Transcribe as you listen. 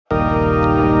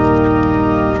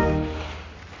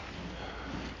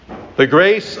The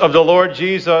grace of the Lord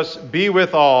Jesus be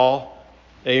with all.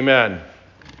 Amen.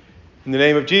 In the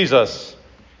name of Jesus,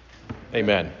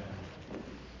 amen.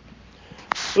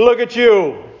 Look at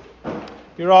you.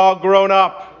 You're all grown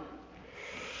up.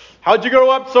 How'd you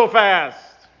grow up so fast?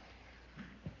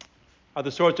 Are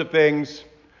the sorts of things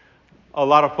a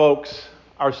lot of folks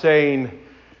are saying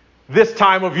this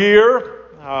time of year,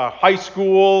 high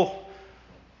school,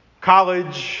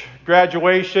 college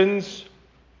graduations,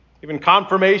 even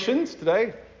confirmations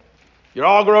today. You're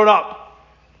all grown up.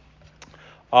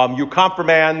 You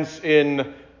confirmands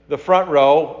in the front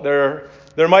row,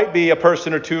 there might be a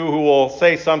person or two who will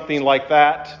say something like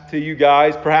that to you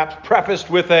guys, perhaps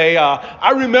prefaced with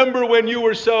I remember when you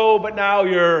were so, but now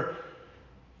you're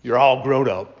all grown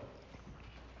up.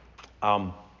 I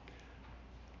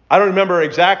don't remember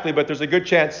exactly, but there's a good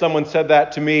chance someone said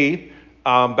that to me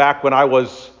back when I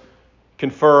was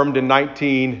confirmed in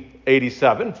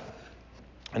 1987.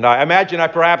 And I imagine I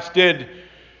perhaps did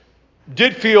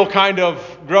feel kind of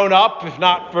grown up, if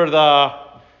not for the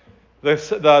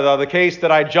case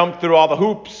that I jumped through all the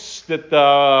hoops that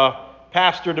the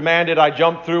pastor demanded I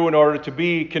jump through in order to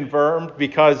be confirmed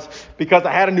because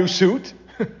I had a new suit.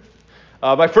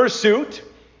 My first suit.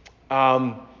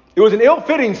 It was an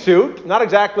ill-fitting suit. Not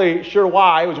exactly sure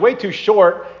why. It was way too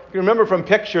short. If you remember from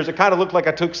pictures, it kind of looked like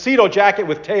a tuxedo jacket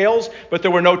with tails, but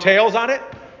there were no tails on it.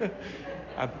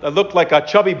 I looked like a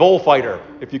chubby bullfighter,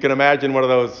 if you can imagine one of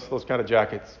those kind of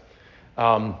jackets.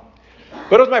 But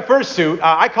it was my first suit.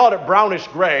 I called it brownish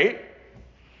gray,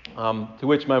 to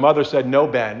which my mother said, "No,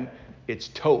 Ben, it's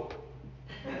taupe."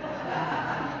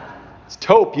 It's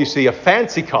taupe, you see, a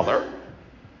fancy color,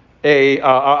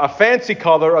 a fancy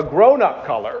color, a grown-up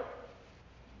color,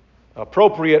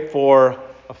 appropriate for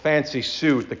a fancy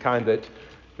suit, the kind that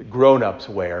grown-ups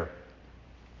wear.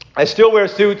 I still wear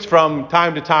suits from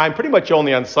time to time, pretty much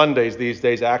only on Sundays these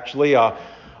days, actually. A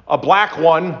black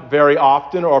one very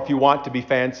often, or if you want to be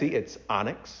fancy, it's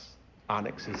onyx.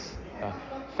 Onyx is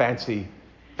fancy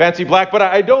black. But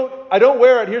I don't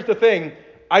wear it. Here's the thing.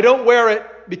 I don't wear it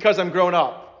because I'm grown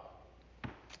up.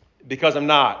 Because I'm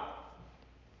not.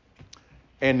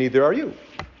 And neither are you.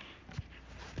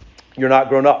 You're not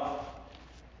grown up.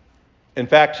 In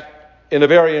fact, in a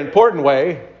very important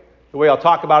way, the way I'll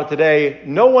talk about it today,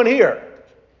 no one here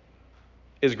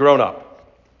is grown up.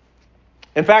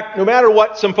 In fact, no matter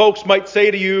what some folks might say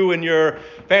to you in your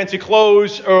fancy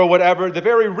clothes or whatever, the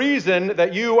very reason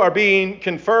that you are being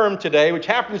confirmed today, which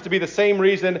happens to be the same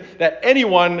reason that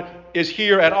anyone is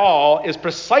here at all, is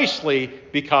precisely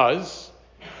because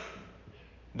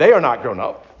they are not grown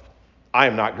up. I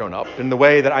am not grown up. In the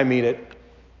way that I mean it,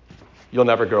 you'll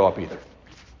never grow up either.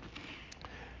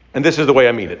 And this is the way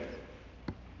I mean it.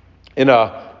 In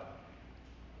a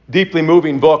deeply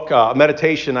moving book, a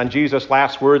meditation on Jesus'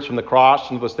 last words from the cross,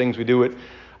 and those things we do at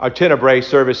our Tenebrae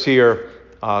service here,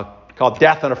 called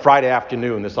Death on a Friday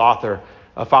Afternoon. This author,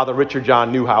 Father Richard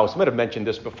John Newhouse, I might have mentioned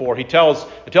this before. He tells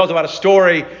about a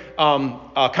story,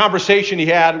 a conversation he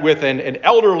had with an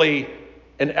elderly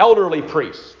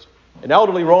priest, an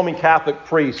elderly Roman Catholic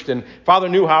priest. And Father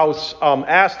Newhouse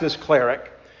asked this cleric,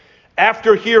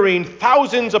 after hearing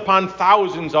thousands upon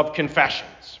thousands of confessions.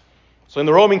 So in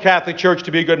the Roman Catholic Church,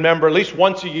 to be a good member, at least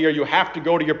once a year, you have to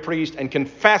go to your priest and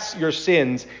confess your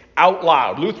sins out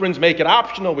loud. Lutherans make it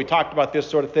optional. We talked about this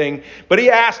sort of thing. But he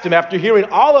asked him, after hearing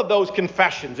all of those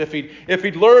confessions, if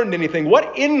he'd learned anything,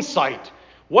 what insight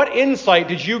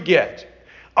did you get?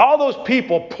 All those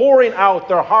people pouring out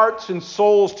their hearts and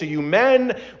souls to you,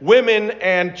 men, women,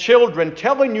 and children,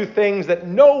 telling you things that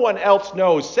no one else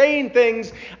knows, saying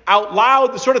things out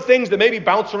loud, the sort of things that maybe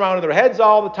bounce around in their heads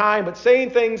all the time, but saying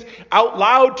things out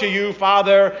loud to you,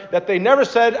 Father, that they never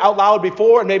said out loud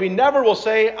before and maybe never will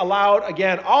say aloud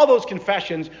again. All those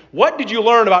confessions, what did you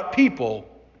learn about people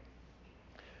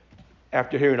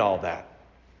after hearing all of that?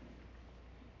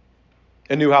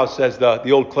 And Newhouse says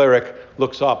the old cleric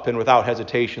looks up and without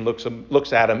hesitation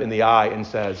looks at him in the eye and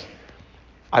says,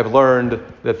 I've learned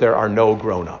that there are no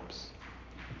grown-ups.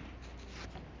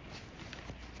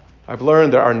 I've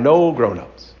learned there are no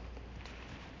grown-ups.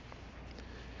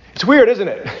 It's weird, isn't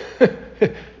it?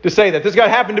 To say that. This guy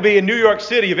happened to be in New York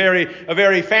City, a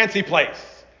very fancy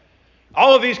place.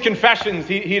 All of these confessions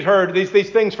he'd heard, these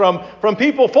things from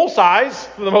people full size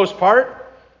for the most part.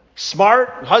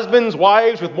 Smart husbands,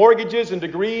 wives with mortgages and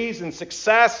degrees and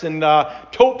success and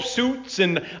taupe suits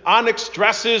and onyx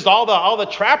dresses, all the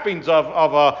trappings of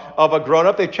a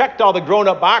grown-up. They've checked all the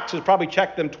grown-up boxes, probably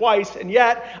checked them twice, and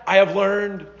yet I have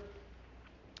learned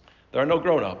there are no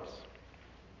grown-ups.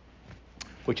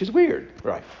 Which is weird,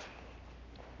 right?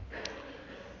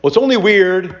 Well, it's only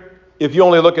weird if you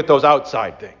only look at those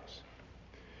outside things.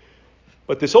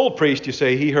 But this old priest, you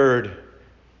say, he heard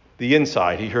the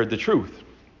inside. He heard the truth.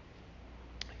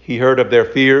 He heard of their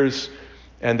fears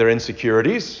and their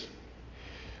insecurities,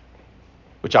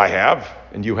 which I have,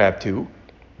 and you have too.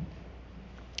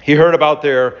 He heard about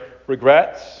their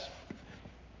regrets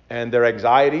and their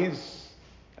anxieties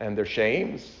and their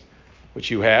shames,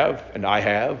 which you have, and I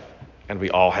have, and we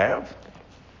all have.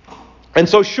 And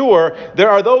so sure, there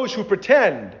are those who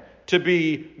pretend to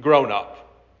be grown up.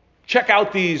 Check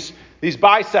out these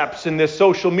biceps in this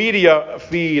social media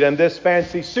feed and this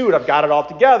fancy suit. I've got it all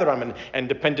together. I'm an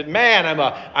independent man.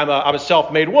 I'm a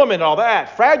self-made woman, all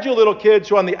that. Fragile little kids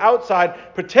who on the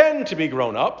outside pretend to be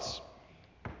grown-ups.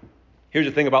 Here's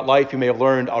the thing about life you may have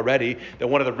learned already, that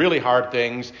one of the really hard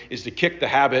things is to kick the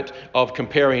habit of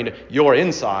comparing your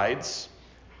insides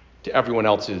to everyone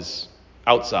else's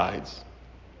outsides.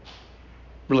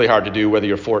 Really hard to do whether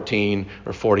you're 14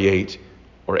 or 48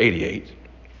 or 88.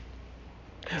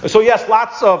 So yes,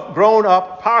 lots of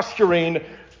grown-up posturing,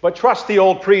 but trust the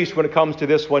old priest when it comes to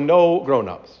this one, no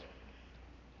grown-ups.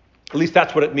 At least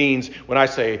that's what it means when I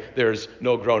say there's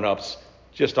no grown-ups,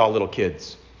 just all little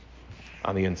kids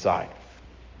on the inside.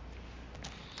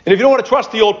 And if you don't want to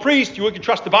trust the old priest, you can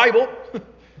trust the Bible.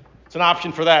 It's an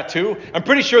option for that too. I'm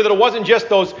pretty sure that it wasn't just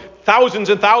those thousands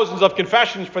and thousands of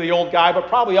confessions for the old guy, but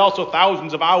probably also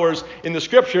thousands of hours in the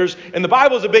scriptures. And the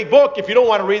Bible is a big book if you don't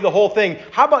want to read the whole thing.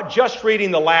 How about just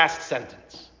reading the last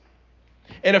sentence?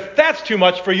 And if that's too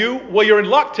much for you, well, you're in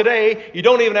luck today. You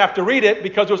don't even have to read it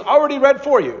because it was already read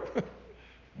for you.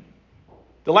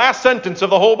 The last sentence of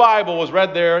the whole Bible was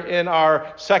read there in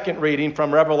our second reading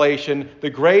from Revelation. The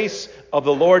grace of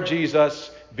the Lord Jesus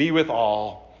be with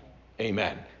all.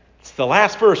 Amen. It's the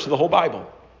last verse of the whole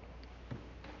Bible.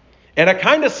 And it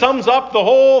kind of sums up the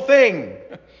whole thing.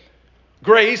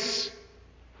 Grace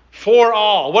for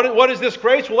all. What is this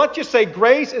grace? Well, let's just say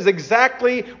grace is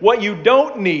exactly what you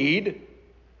don't need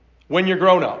when you're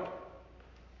grown up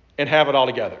and have it all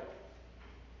together.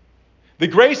 The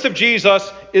grace of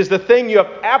Jesus is the thing you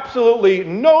have absolutely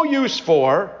no use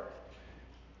for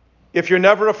if you're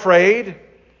never afraid,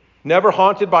 never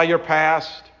haunted by your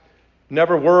past,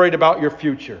 never worried about your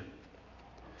future.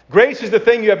 Grace is the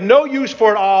thing you have no use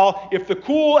for at all if the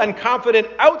cool and confident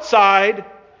outside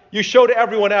you show to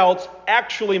everyone else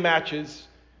actually matches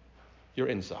your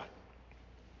inside.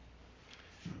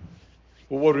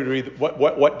 Well,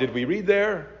 what did we read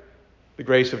there? The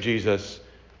grace of Jesus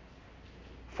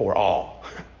for all.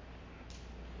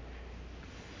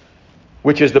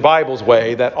 Which is the Bible's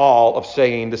way, that all of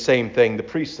saying the same thing the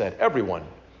priest said. Everyone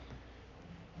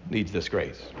needs this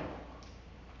grace.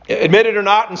 Admit it or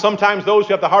not, and sometimes those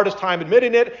who have the hardest time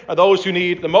admitting it are those who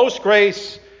need the most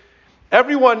grace.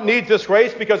 Everyone needs this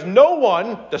grace because no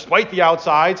one, despite the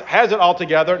outsides, has it all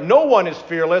together. No one is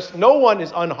fearless. No one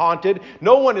is unhaunted.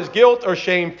 No one is guilt or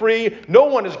shame-free. No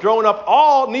one is grown up.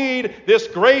 All need this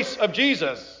grace of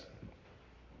Jesus.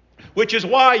 Which is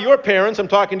why your parents, I'm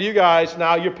talking to you guys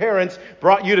now, your parents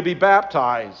brought you to be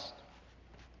baptized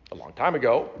a long time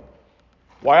ago.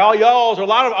 Why all y'all's, or a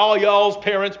lot of all y'all's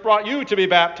parents brought you to be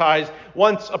baptized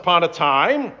once upon a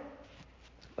time.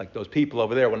 Like those people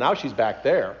over there. Well, now she's back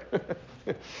there.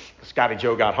 Scotty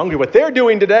Joe got hungry. What they're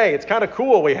doing today, it's kind of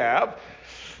cool we have.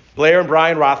 Blair and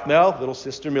Brian Rothmel, little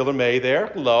sister Miller May there,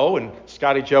 hello, and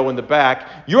Scotty Joe in the back.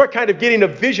 You are kind of getting a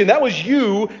vision. That was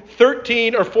you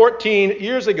 13 or 14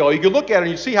 years ago. You can look at it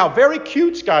and you see how very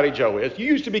cute Scotty Joe is. You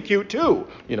used to be cute too,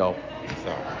 you know. So,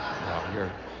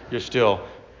 no,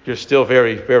 you're still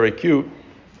very, very cute.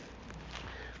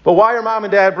 But why are mom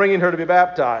and dad bringing her to be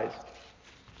baptized?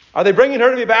 Are they bringing her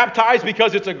to be baptized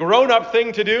because it's a grown-up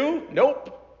thing to do?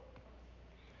 Nope.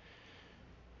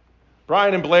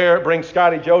 Brian and Blair bring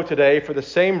Scotty Joe today for the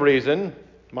same reason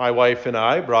my wife and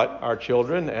I brought our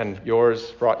children and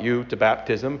yours brought you to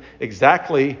baptism,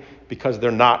 exactly because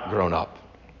they're not grown up.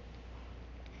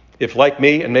 If like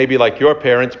me and maybe like your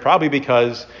parents, probably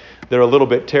because they're a little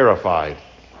bit terrified.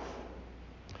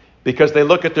 Because they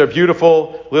look at their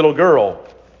beautiful little girl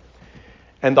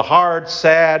and the hard,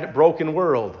 sad, broken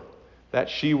world that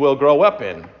she will grow up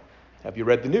in. Have you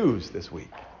read the news this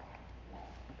week?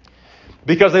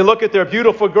 Because they look at their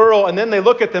beautiful girl and then they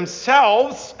look at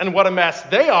themselves and what a mess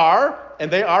they are.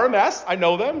 And they are a mess. I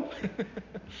know them.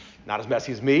 Not as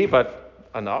messy as me, but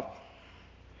enough.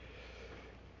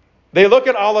 They look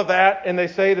at all of that and they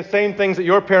say the same things that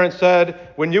your parents said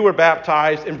when you were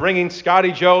baptized. In bringing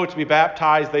Scotty Joe to be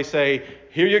baptized, they say,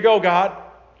 here you go, God.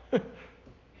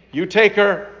 You take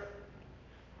her.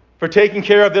 For taking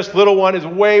care of this little one is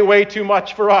way, way too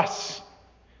much for us.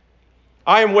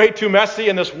 I am way too messy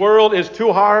and this world is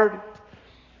too hard.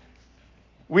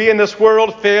 We in this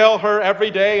world fail her every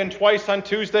day, and twice on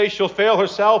Tuesday she'll fail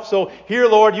herself. So here,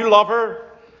 Lord, you love her.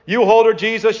 You hold her,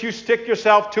 Jesus. You stick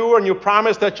yourself to her, and you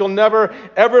promise that you'll never,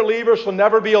 ever leave her. She'll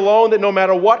never be alone, that no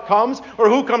matter what comes or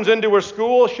who comes into her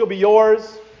school, she'll be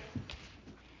yours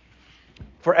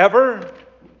forever.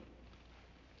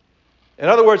 In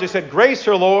other words, they said, grace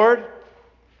her, Lord.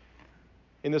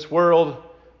 In this world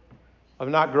of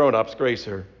not grown-ups, grace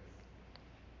her.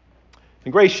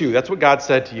 And grace you. That's what God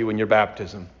said to you in your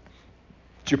baptism.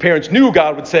 It's your parents knew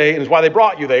God would say, and is why they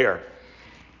brought you there.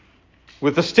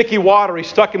 With the sticky water, he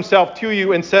stuck himself to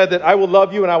you and said that I will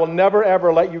love you and I will never,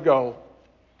 ever let you go.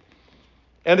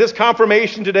 And this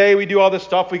confirmation today, we do all this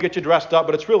stuff, we get you dressed up,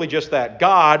 but it's really just that.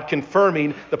 God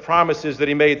confirming the promises that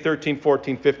he made 13,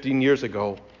 14, 15 years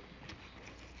ago.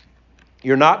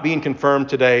 You're not being confirmed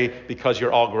today because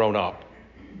you're all grown up.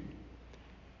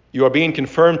 You are being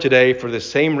confirmed today for the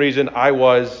same reason I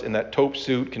was in that taupe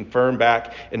suit confirmed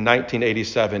back in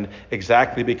 1987,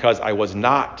 exactly because I was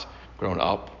not grown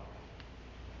up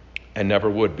and never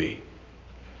would be.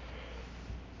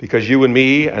 Because you and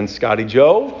me and Scotty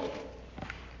Joe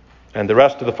and the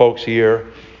rest of the folks here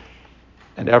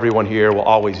and everyone here will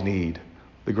always need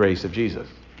the grace of Jesus.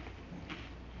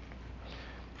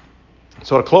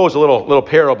 So to close, a little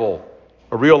parable,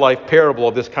 a real-life parable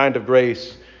of this kind of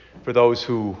grace for those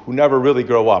who never really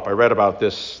grow up. I read about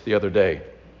this the other day.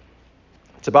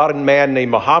 It's about a man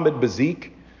named Mohammed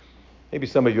Bazik. Maybe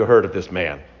some of you heard of this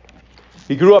man.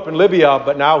 He grew up in Libya,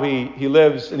 but now he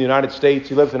lives in the United States.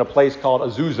 He lives in a place called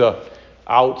Azusa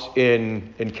out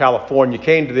in California. He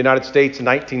came to the United States in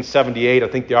 1978. I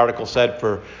think the article said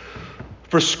for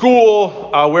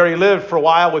school, where he lived for a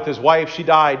while with his wife. She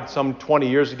died some 20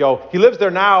 years ago. He lives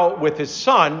there now with his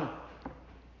son.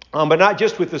 But not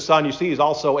just with the son, you see, he's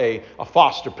also a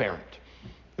foster parent.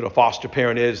 You know, a foster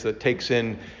parent is that takes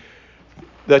in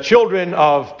the children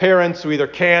of parents who either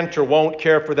can't or won't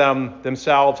care for them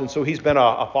themselves. And so he's been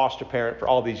a foster parent for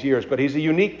all these years. But he's a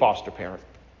unique foster parent.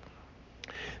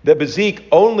 That Bazik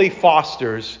only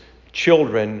fosters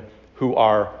children who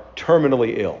are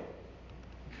terminally ill.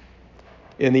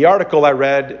 In the article I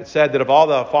read, it said that of all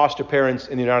the foster parents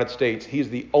in the United States, he's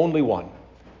the only one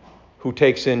who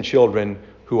takes in children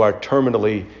who are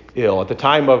terminally ill. At the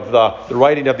time of the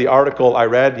writing of the article I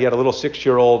read, he had a little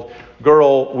 6-year-old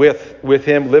girl with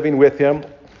him, living with him,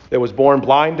 that was born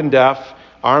blind and deaf,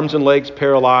 arms and legs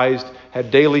paralyzed, had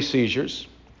daily seizures.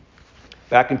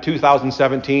 Back in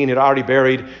 2017, he had already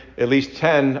buried at least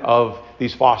 10 of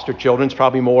these foster children,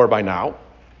 probably more by now.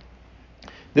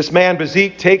 This man,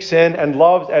 Bazik, takes in and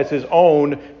loves as his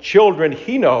own children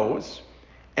he knows,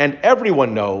 and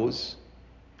everyone knows,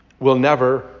 will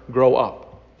never grow up.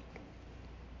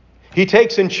 He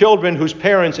takes in children whose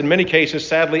parents, in many cases,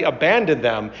 sadly abandoned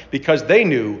them because they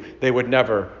knew they would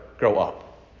never grow up.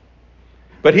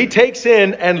 But he takes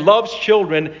in and loves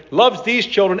these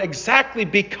children exactly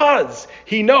because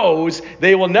he knows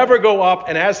they will never grow up,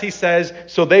 and as he says,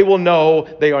 so they will know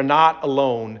they are not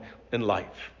alone in life.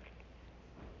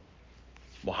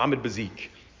 Mohammed Bazik.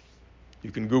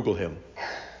 You can Google him.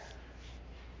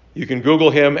 You can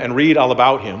Google him and read all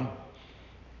about him.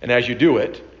 And as you do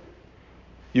it,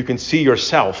 you can see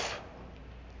yourself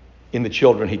in the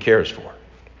children he cares for.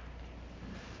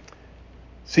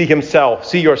 See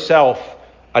yourself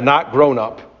a not grown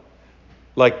up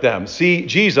like them. See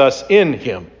Jesus in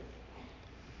him.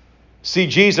 See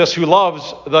Jesus who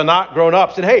loves the not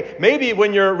grown-ups. And hey, maybe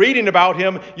when you're reading about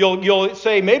him, you'll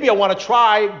say, maybe I want to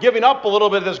try giving up a little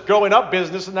bit of this growing up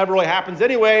business. It never really happens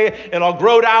anyway. And I'll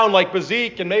grow down like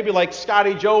Bazik and maybe like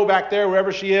Scotty Joe back there,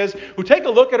 wherever she is, who take a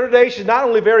look at her today. She's not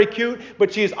only very cute,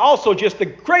 but she is also just the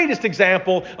greatest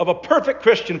example of a perfect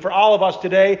Christian for all of us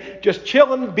today. Just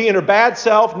chilling, being her bad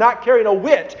self, not caring a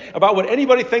whit about what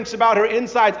anybody thinks about her.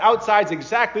 Insides, outsides,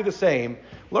 exactly the same.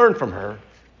 Learn from her.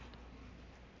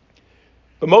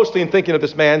 But mostly in thinking of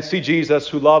this man, see Jesus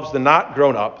who loves the not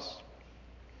grown-ups,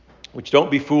 which don't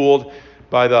be fooled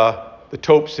by the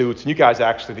taupe suits. And you guys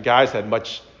actually, the guys had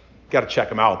much, got to check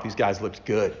them out. These guys looked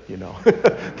good, you know.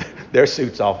 Their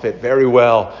suits all fit very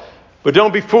well. But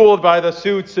don't be fooled by the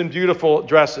suits and beautiful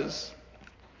dresses.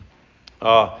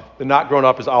 The not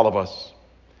grown-up is all of us.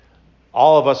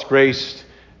 All of us graced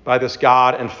by this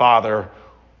God and Father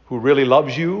who really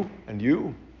loves you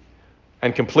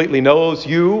and completely knows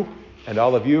you and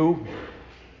all of you,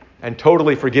 and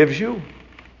totally forgives you,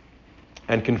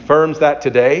 and confirms that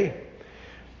today,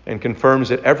 and confirms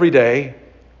it every day,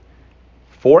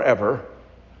 forever,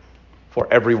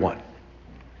 for everyone.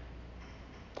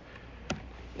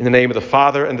 In the name of the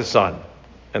Father, and the Son,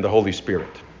 and the Holy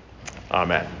Spirit.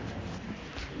 Amen.